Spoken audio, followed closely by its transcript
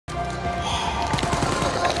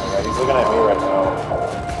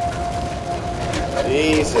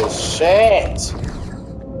Jesus shit!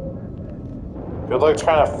 Good luck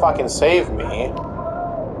trying to fucking save me.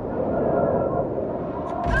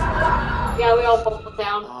 Yeah, we all both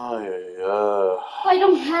down. Oh, yeah. I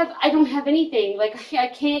don't have anything. Like, I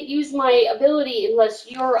can't use my ability unless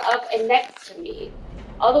you're up and next to me.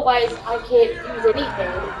 Otherwise, I can't use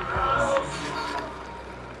anything.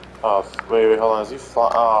 Oh, wait, hold on. Is he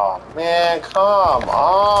flying? Oh, man, come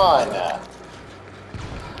on!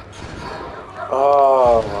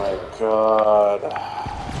 Oh, my God.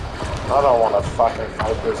 I don't want to fucking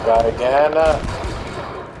fight this guy again.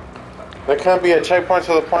 There can't be a checkpoint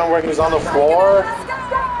to the point where he's on the floor?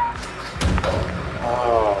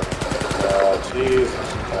 Oh, my God.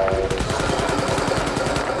 Jesus Christ.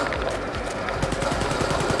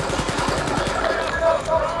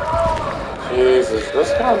 Jesus,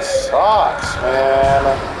 this gun sucks,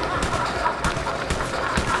 man.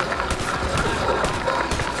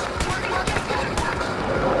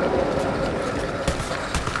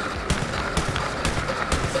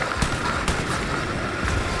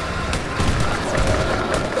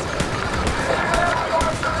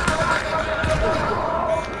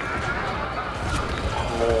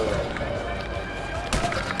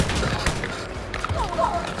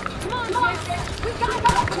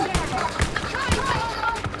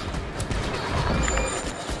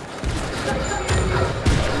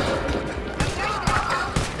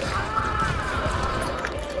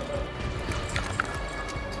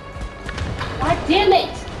 God damn it!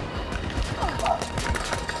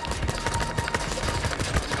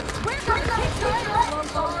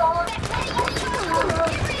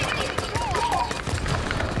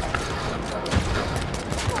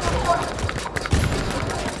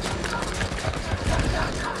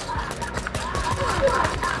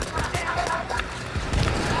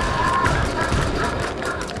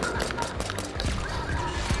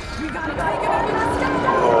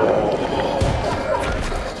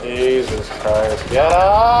 Jesus Christ, get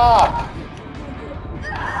up!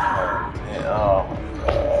 Oh my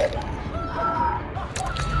God.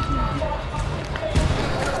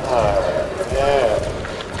 Oh man.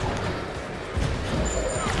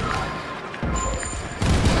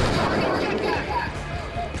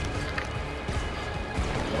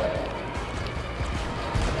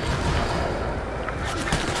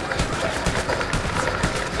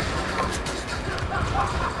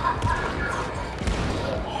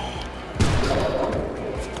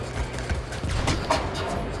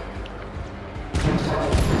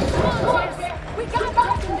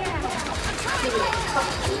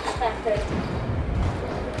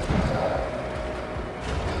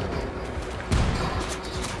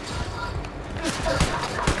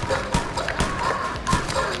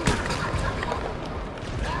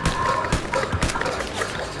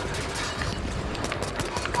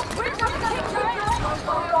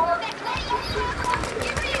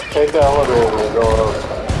 Take the elevator and go up.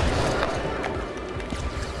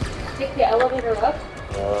 Take the elevator up?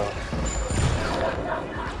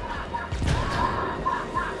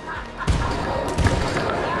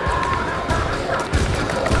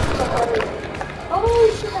 Oh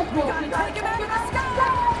shit, that's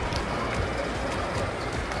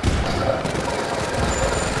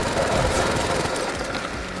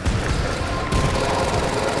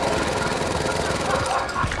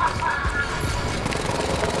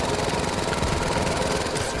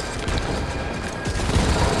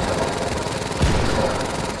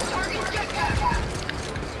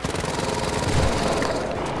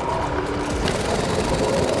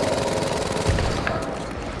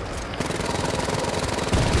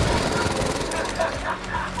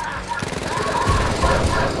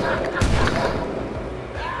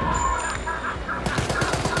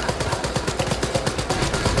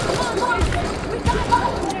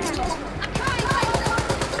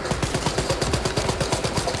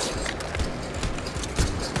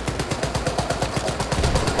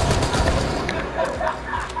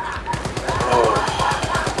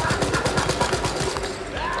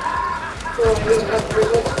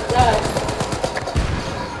cool.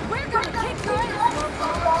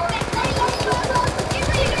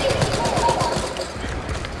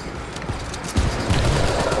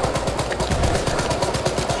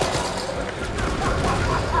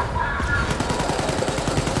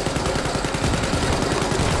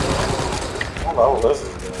 Oh, this is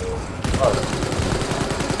good. Oh.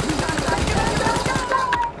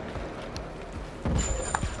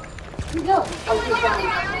 Go. I'll keep going.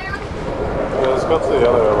 Yeah, let's go to the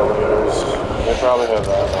other elevators. They probably have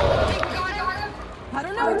that one. I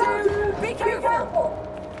don't know, dude. Be careful.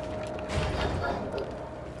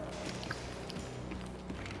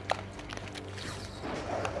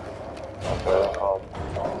 Okay,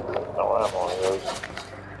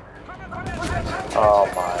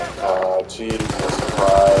 Jesus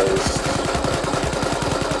Christ.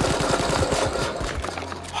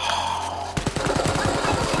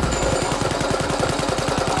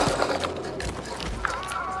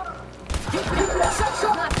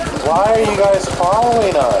 Why are you guys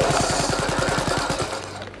following us?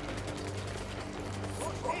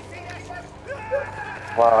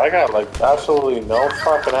 Wow, I got like absolutely no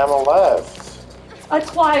fucking ammo left.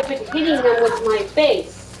 That's why I've been hitting them with my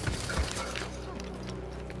face.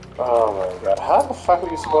 Oh my god, how the fuck are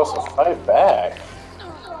you supposed to fight back?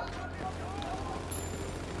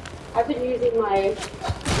 I've been using my...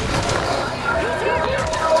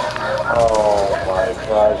 Oh my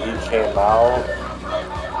god, he came out.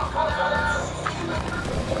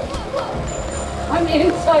 I'm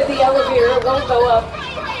inside the elevator, it won't go up.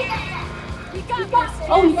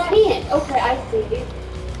 Oh, you can't! Okay, I see.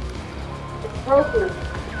 It's broken.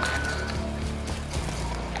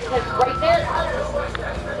 Is it right there?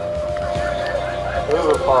 This is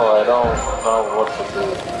the part where I don't know what to do.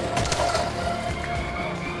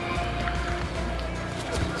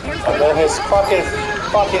 And then his fucking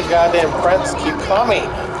goddamn friends keep coming.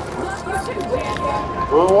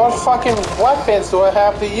 Well, what fucking weapons do I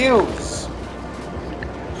have to use?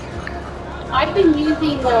 I've been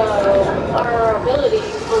using our ability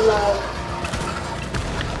on the...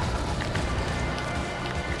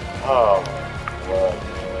 Oh, what?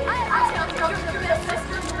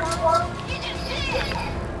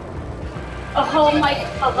 Oh my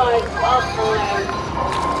god, oh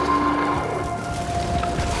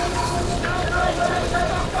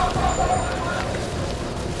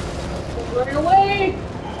run away!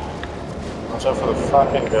 Watch out for the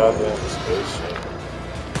fucking goddamn spaceship.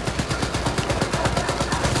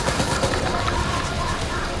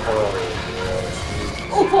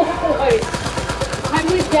 Oh boy! I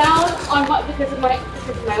went down on my because of my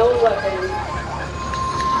own weapon.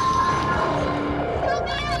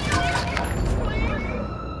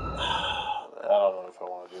 I don't know if I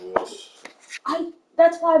want to do this.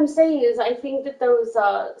 That's why I'm saying is I think that those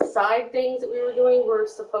side things that we were doing were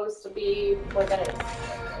supposed to be for this.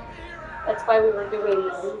 That's why we were doing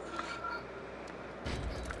them.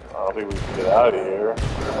 I don't think we can get out of here.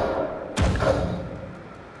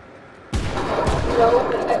 No,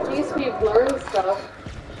 but at least we've learned stuff.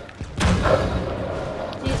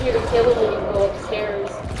 It's easier to kill him when you go upstairs.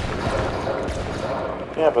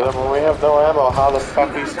 Yeah, but then when we have no ammo, how the fuck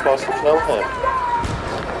are you supposed to kill him?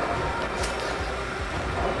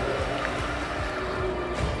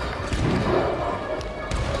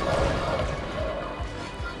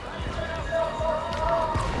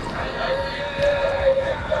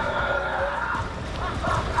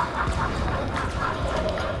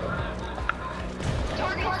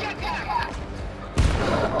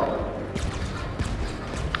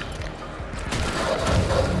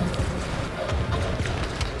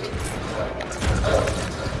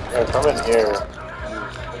 Yeah, come in here.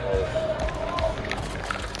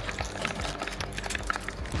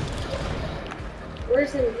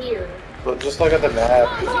 Where's in here? Look, just look at the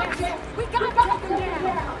map. We gotta take him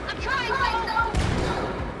down. I'm trying,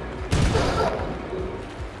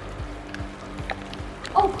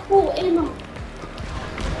 Oh, cool, ammo.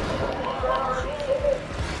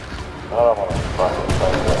 I don't want to fucking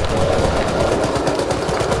fight this.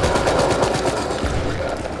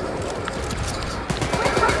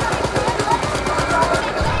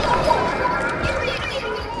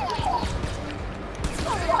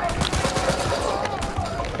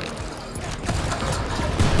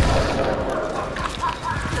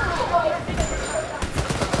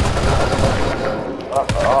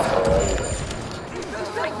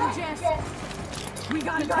 We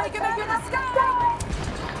gotta take him into the sky!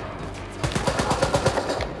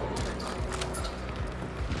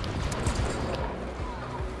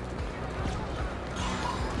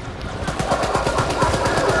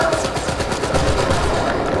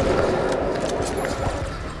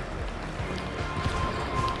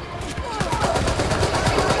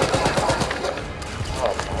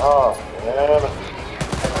 Oh, man.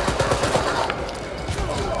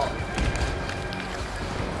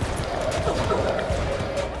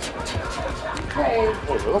 Hey, Hey,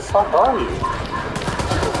 where the fuck are you?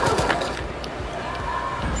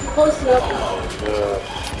 close enough.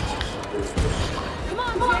 Come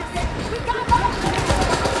on, boys! We got him!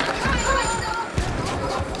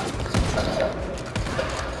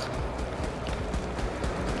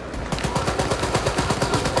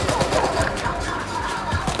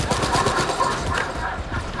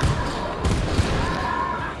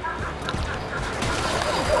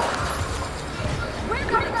 We're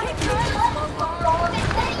gonna take you out!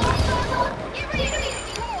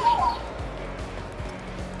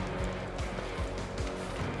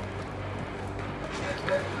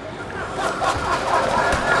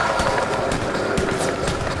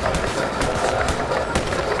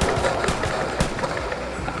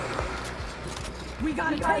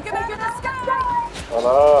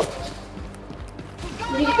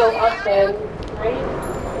 then, right?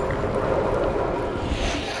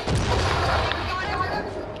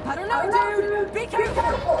 I don't know, dude. Be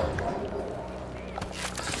careful.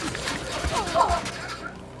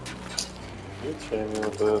 You kidding me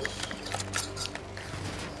with this?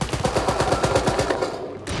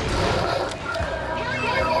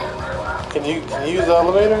 Can you use the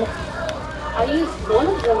elevator? I used one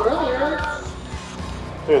of them earlier.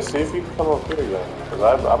 Here, see if you can come up here again. Cause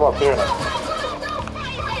I'm up here now.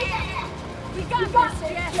 We got this,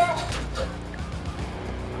 Jess.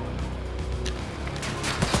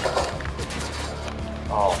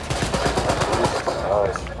 Oh.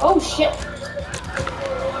 Nice. Oh shit!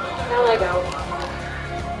 Down I go.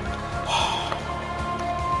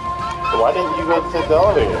 Why didn't you go to the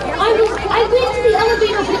elevator? I went to the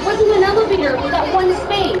elevator, but it wasn't an elevator. It was that one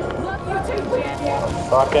space. Love you too, Jess.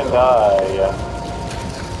 Fucking die.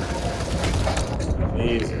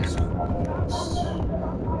 Jesus Christ.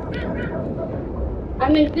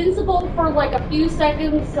 I'm invincible for like a few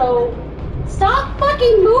seconds, so stop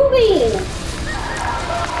fucking moving!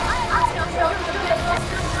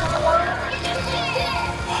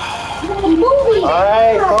 You're moving!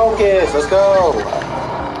 Alright, focus, let's go.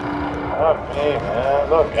 Okay, man.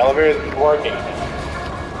 Look, elevator's working.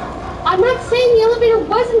 I'm not saying the elevator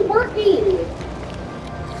wasn't working!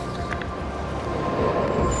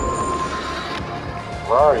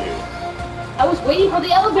 Where are you? I was waiting for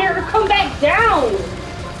the elevator to come back down!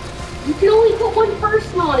 You can only put one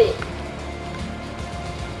person on it!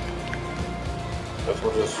 Guess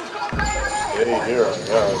we'll just stay here, I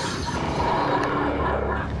guess.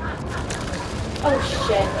 Oh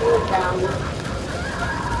shit, we're down.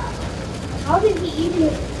 How did he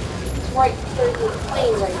even... Right, there's a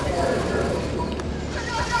plane right there.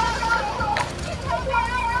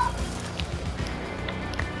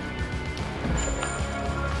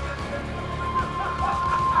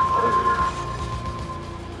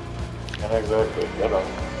 Can't exactly get him.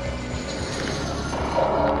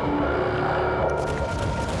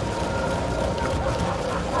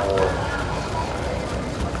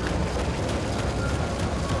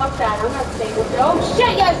 Fuck that, I'm not staying with you. Oh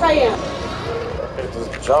shit, yes I am! Okay, just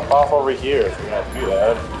jump off over here if you're gonna do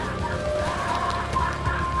that.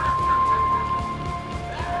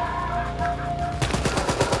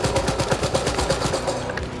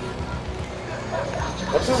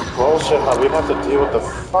 This is bullshit how we have to deal with the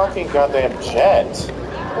fucking goddamn jet.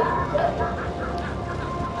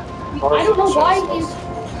 I don't know why he's...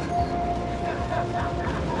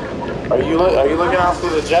 Are you looking out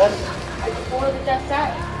through the jet? I just know where the jet's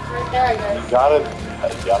at. Right there, I guess. You gotta... I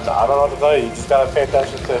don't know what to tell you. You just gotta pay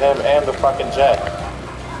attention to him and the fucking jet.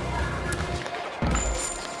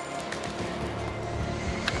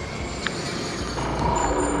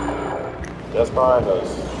 Just behind us.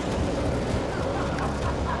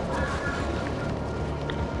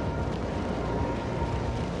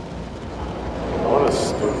 What a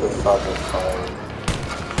stupid fucking plane.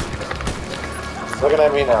 He's looking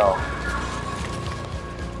at me now.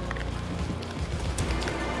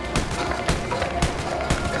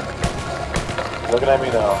 Looking at me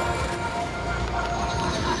now.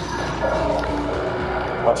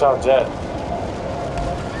 Watch out, jet.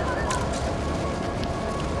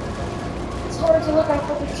 It's hard to look out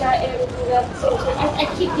for the jet and do that at the same time. I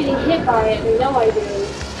keep getting hit by it, and no I do.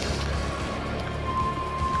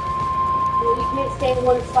 You can't stay in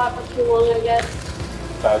one spot for too long, I guess.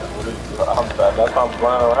 That's why I'm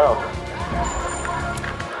running around.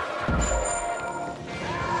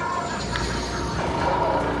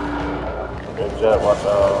 Good jet, watch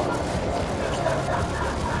out.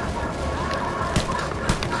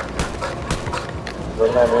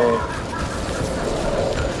 Looking at me.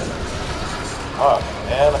 Fuck,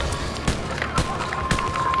 man.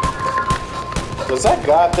 Does that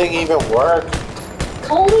god thing even work?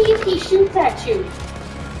 Only if he shoots at you.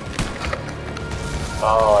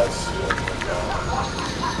 Oh, I see it.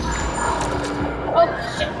 Oh,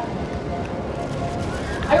 shit.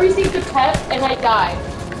 I received a pet, and I died.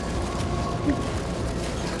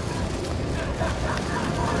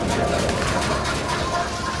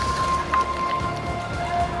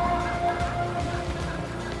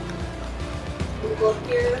 Look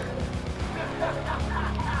here.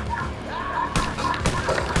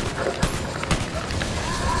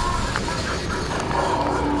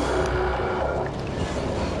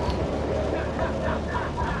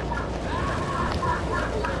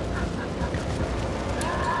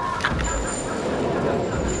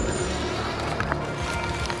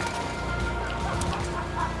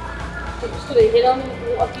 I'm just gonna hit him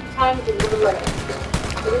a few times and run away.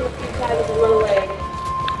 Hit him a few times and run away.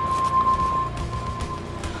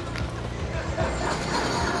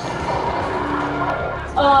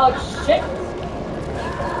 Oh, shit.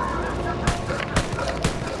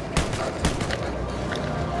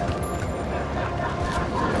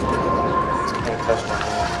 Can't touch my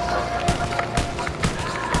hand.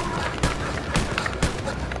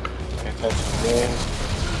 Can't touch my hand.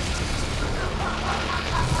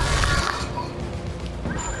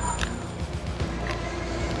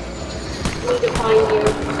 Need to find you.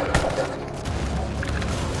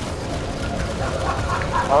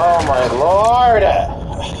 Oh my lord!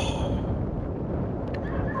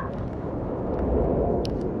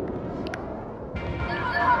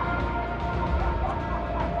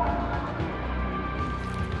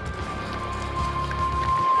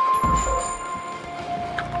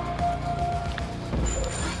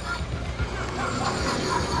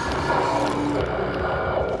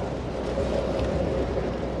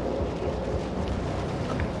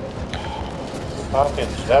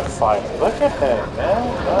 Fucking jet fighter. Look at him,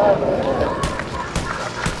 man. God, man.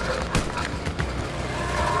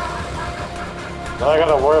 Now I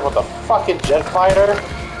gotta worry about the fucking jet fighter?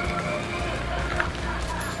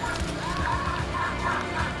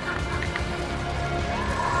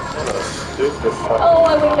 What a stupid fucking... Oh,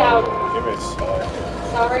 I went down. Give me a sec.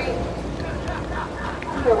 Sorry.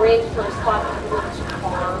 I'm arranged for a spot that's a little too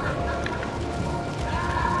far.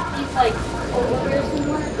 He's like over here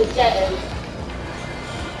somewhere. The jet is.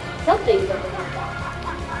 Something's over here.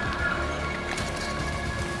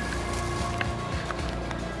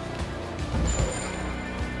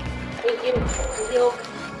 Thank you. Thank you.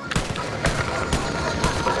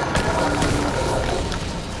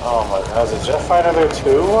 Oh my god, is a jet fighter there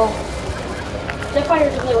too? Jet fighter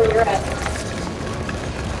doesn't know where you're at.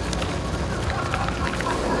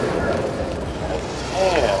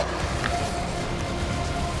 Damn.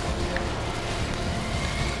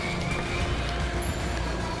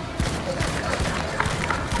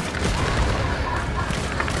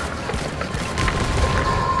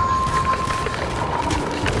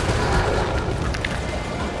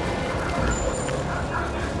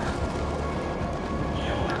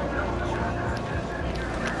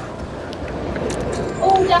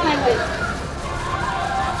 Oh, down I went.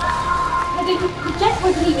 But the jet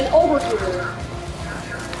wasn't even over here.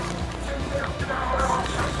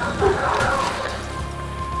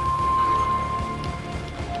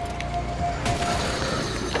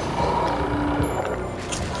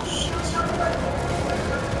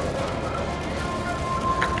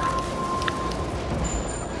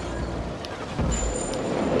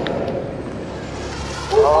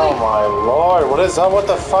 Oh my lord, what is up with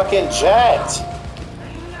the fucking jet?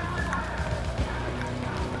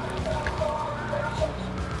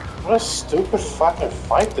 What a stupid fucking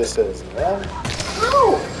fight this is, man.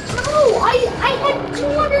 No! No! I had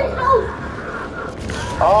 200 health!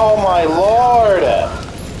 Oh my lord!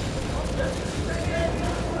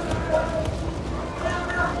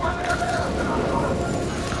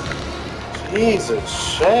 Jesus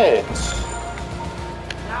shit.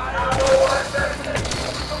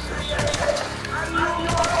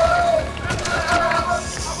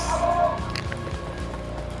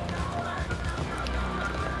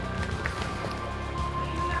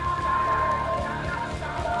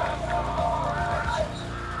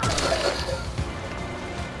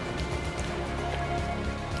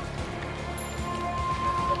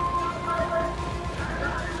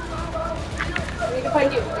 I need to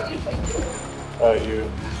find you. I need to find you.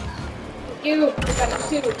 You. You. I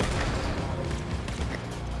got you too.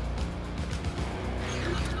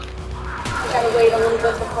 I gotta wait a little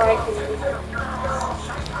bit before I can.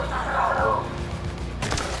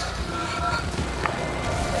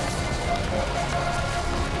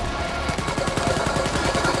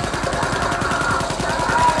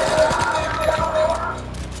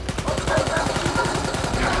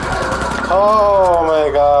 Oh my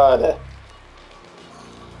god.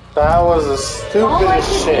 That was the All I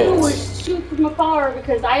stupidest could do shit. was shoot from afar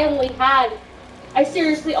because I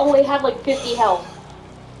seriously only had like 50 health.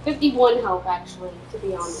 51 health actually, to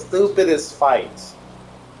be honest. Stupidest fight.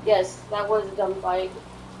 Yes, that was a dumb fight.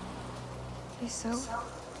 Hey, so?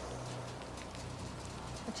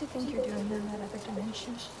 What do you think you're doing in that other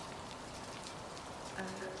dimension?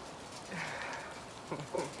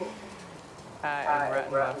 I'm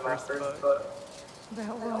writing my first book.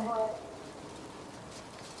 About what?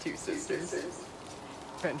 Two sisters.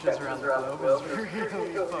 Adventures around the globe is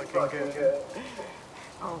really fucking good.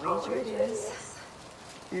 I'll read you it is.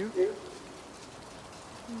 You?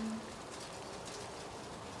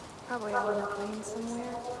 Probably on a plane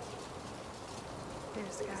somewhere.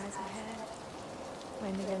 There's skies ahead.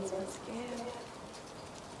 Wind against my skin.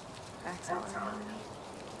 Facts all around me.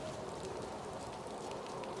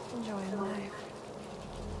 Enjoying life.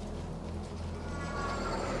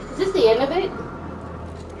 this the end of it?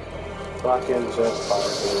 Fucking just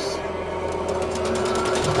fire.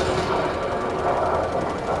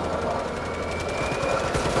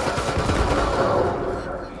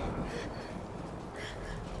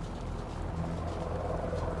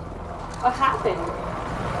 What happened?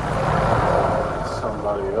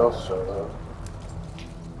 Somebody else showed up.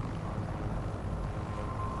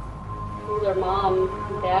 Who, their mom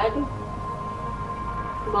and dad?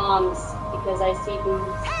 Moms, because I see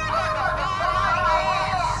boobs.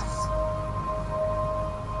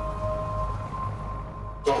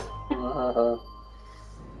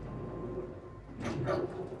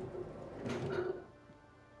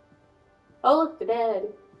 Oh, look, the dad.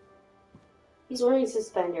 He's wearing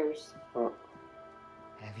suspenders.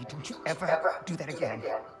 Abby, don't you ever do that again.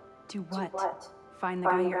 Do what? Find the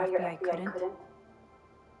guy your FBI couldn't?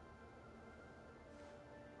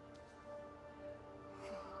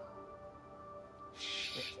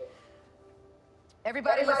 Shit.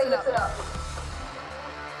 Everybody listen up.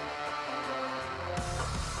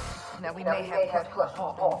 Now, we may have put a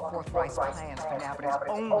halt on the Fourth Reich's plans for now, but it's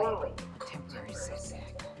only a temporary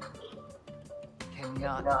setback.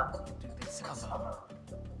 Cannot do this alone.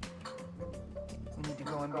 We need to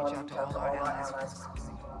go and reach out to all our allies across the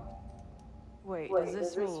planet. Wait, does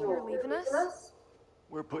this mean you're leaving us?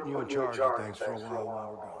 We're putting you in charge of things for a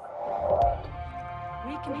while we're gone.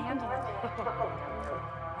 We can handle it.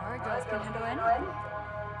 Our guys can handle anything.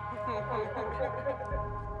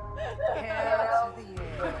 Hell to the air.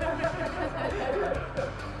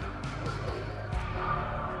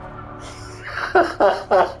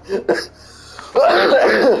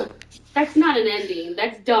 That's not an ending.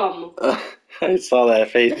 That's dumb. I saw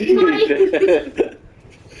that face.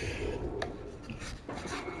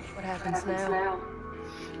 What happens now?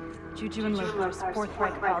 Juju and Lothar's Fourth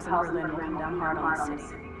Reich pals in Berlin will come down hard on the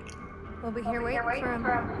city. We'll be here waiting for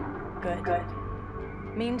him. Good.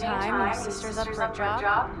 Meantime, your sister's up for a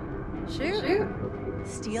job? Shoot.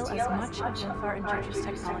 Steal as much of Lothar and Juju's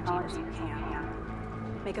technology as you can.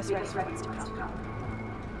 Make us ready for what's to come.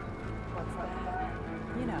 What's that?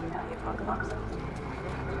 You know, the apocalypse.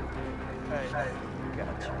 Hey,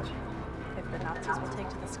 gotcha. If the Nazis will take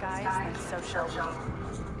to the skies, then so shall we.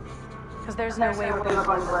 Because there's no way we're going to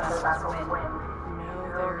let the Westerners win.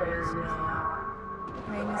 No, there is no.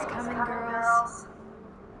 Rain is coming, girl.